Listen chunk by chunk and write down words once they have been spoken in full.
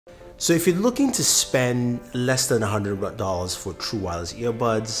So if you're looking to spend less than $100 for true wireless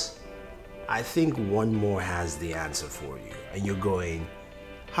earbuds, I think One More has the answer for you. And you're going,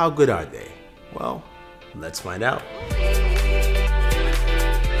 how good are they? Well, let's find out.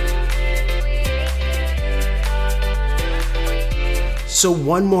 So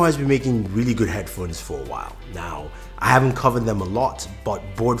One More has been making really good headphones for a while. Now, I haven't covered them a lot, but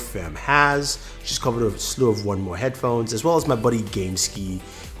Boored has. She's covered a slew of One More headphones, as well as my buddy GameSki,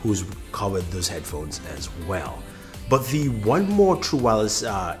 who's covered those headphones as well. But the One More true wireless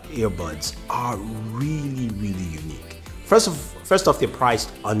earbuds are really, really unique. First off, they're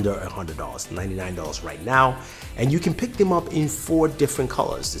priced under $100, $99 right now, and you can pick them up in 4 different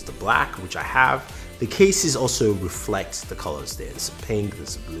colors. There's the black, which I have. The cases also reflect the colors there. There's a pink,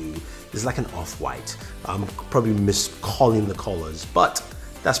 there's a blue, there's like an off-white. I'm probably miscalling the colors, but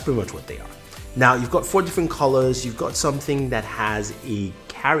that's pretty much what they are. Now, you've got 4 different colors. You've got something that has a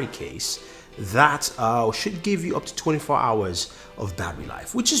carry case that should give you up to 24 hours of battery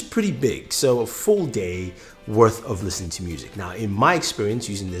life, which is pretty big. So a full day worth of listening to music. Now, in my experience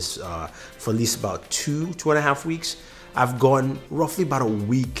using this for at least about 2.5 weeks, I've gone roughly about a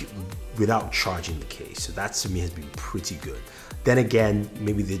week without charging the case. So that to me has been pretty good. Then again,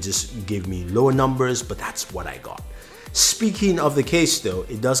 maybe they just gave me lower numbers, but that's what I got. Speaking of the case though,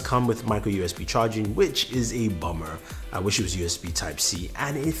 it does come with micro USB charging, which is a bummer. I wish it was USB Type-C,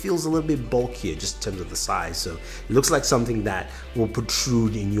 and it feels a little bit bulkier just in terms of the size. So it looks like something that will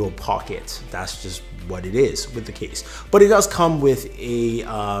protrude in your pocket. That's just what it is with the case. But it does come with a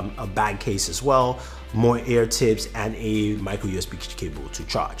bag case as well, more air tips, and a micro USB cable to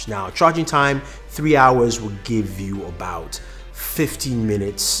charge. Now, charging time, 3 hours will give you about 15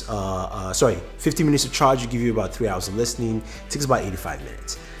 minutes, 15 minutes of charge will give you about 3 hours of listening. It takes about 85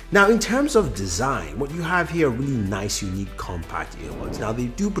 minutes. Now, in terms of design, what you have here are really nice, unique, compact earbuds. Now, they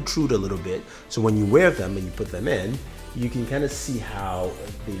do protrude a little bit, so when you wear them and you put them in, you can kind of see how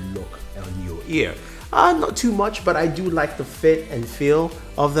they look on your ear. Not too much, but I do like the fit and feel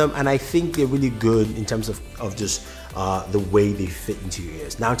of them, and I think they're really good in terms of just the way they fit into your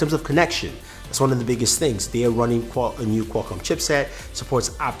ears. Now, in terms of connection, that's one of the biggest things. They are running a new Qualcomm chipset, supports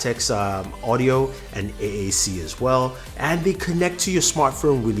aptX audio and AAC as well, and they connect to your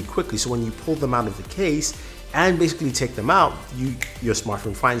smartphone really quickly. So when you pull them out of the case and basically take them out, your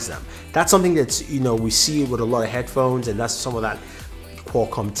smartphone finds them. That's something that's, we see with a lot of headphones, and that's some of that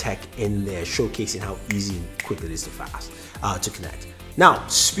Qualcomm tech in there, showcasing how easy and quick it is to connect. Now,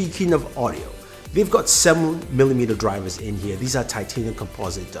 speaking of audio, they've got 7mm drivers in here. These are titanium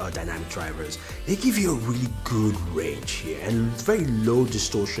composite dynamic drivers. They give you a really good range here and very low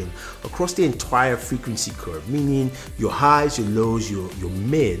distortion across the entire frequency curve, meaning your highs, your lows, your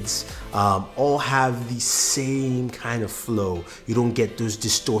mids all have the same kind of flow. You don't get those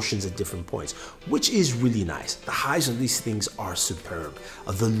distortions at different points, which is really nice. The highs on these things are superb.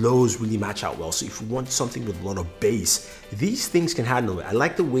 The lows really match out well. So if you want something with a lot of bass, these things can handle it. I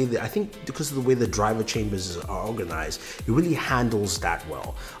like the way that, I think because of the way the driver chambers are organized, it really handles that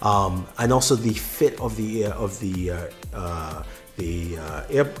well. And also the fit of the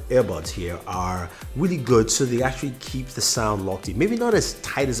earbuds here are really good, so they actually keep the sound locked in. Maybe not as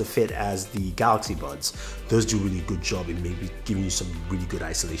tight as a fit as the Galaxy Buds. Those do a really good job in maybe giving you some really good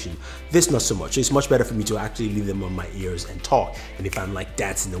isolation. This not so much. It's much better for me to actually leave them on my ears and talk, and if I'm like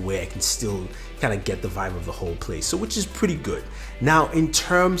dancing away, I can still kind of get the vibe of the whole place, so which is pretty good. Now, in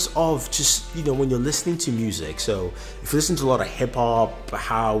terms of just, when you're listening to music, so if you listen to a lot of hip hop,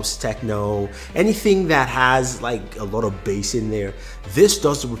 house, techno, anything that has like a lot of bass in there, this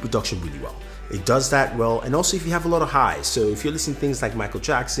does the reproduction really well. It does that well, and also if you have a lot of highs. So if you're listening to things like Michael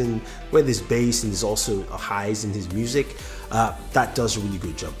Jackson, where there's bass and there's also highs in his music, that does a really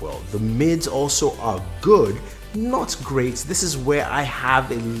good job well. The mids also are good, not great. This is where I have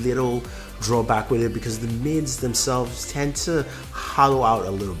a little drawback with it, because the mids themselves tend to hollow out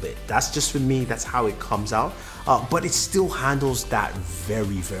a little bit. That's just for me, that's how it comes out. But it still handles that very,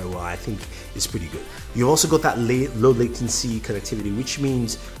 very well. I think it's pretty good. You also got that low latency connectivity, which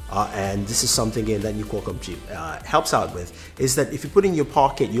means, and this is something again that new Qualcomm chip helps out with, is that if you put it in your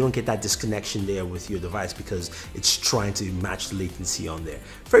pocket, you don't get that disconnection there with your device because it's trying to match the latency on there.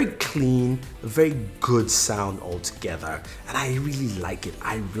 Very clean, very good sound altogether, and I really like it.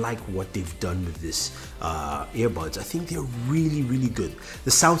 I like what they've done with this earbuds. I think they're really, really good.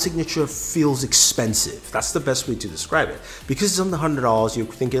 The sound signature feels expensive. That's the best way to describe it. Because it's under $100, you're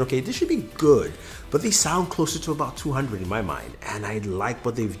thinking, okay, this should be good. but they sound closer to about 200 in my mind, and I like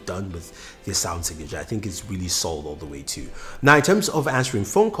what they've done with their sound signature. I think it's really solid all the way too. Now, in terms of answering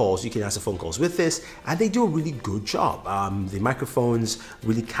phone calls, you can answer phone calls with this, and they do a really good job. The microphones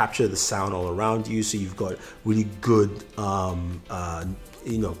really capture the sound all around you, so you've got really good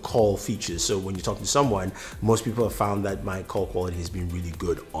call features. So when you're talking to someone, most people have found that my call quality has been really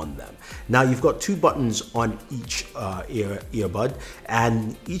good on them. Now, you've got 2 buttons on each earbud,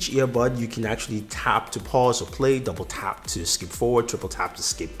 and each earbud you can actually tap to pause or play, double tap to skip forward, triple tap to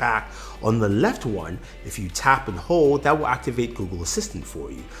skip back. On the left one, if you tap and hold, that will activate Google Assistant for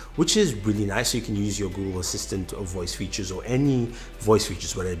you, which is really nice. So you can use your Google Assistant or voice features, or any voice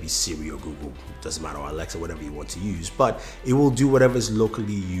features, whether it be Siri or Google, doesn't matter, or Alexa, whatever you want to use, but it will do whatever is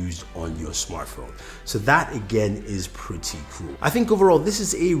locally used on your smartphone. So that again is pretty cool. I think overall this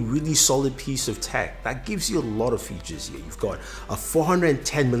is a really solid piece of tech that gives you a lot of features here. You've got a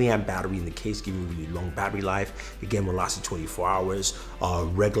 410 milliamp battery in the case, giving you really long battery life. Again, will last you 24 hours.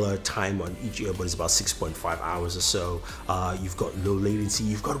 Regular time on each earbud is about 6.5 hours or so. You've got low latency.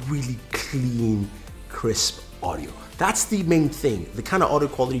 You've got really clean, crisp audio. That's the main thing. The kind of audio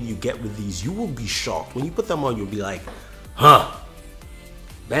quality you get with these, you will be shocked. When you put them on, you'll be like, huh,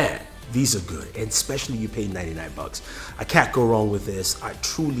 man, these are good. And especially you pay 99 bucks. I can't go wrong with this. I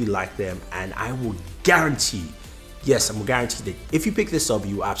truly like them, and I will guarantee, yes, I'm guaranteed that if you pick this up,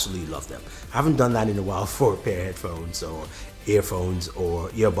 you absolutely love them. I haven't done that in a while for a pair of headphones or earphones or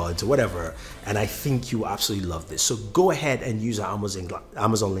earbuds or whatever, and I think you absolutely love this. So go ahead and use our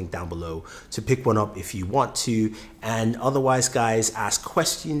Amazon link down below to pick one up if you want to. And otherwise, guys, ask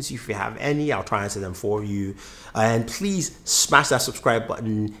questions if you have any. I'll try and answer them for you. And please smash that subscribe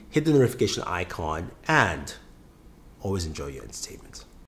button, hit the notification icon, and always enjoy your entertainment.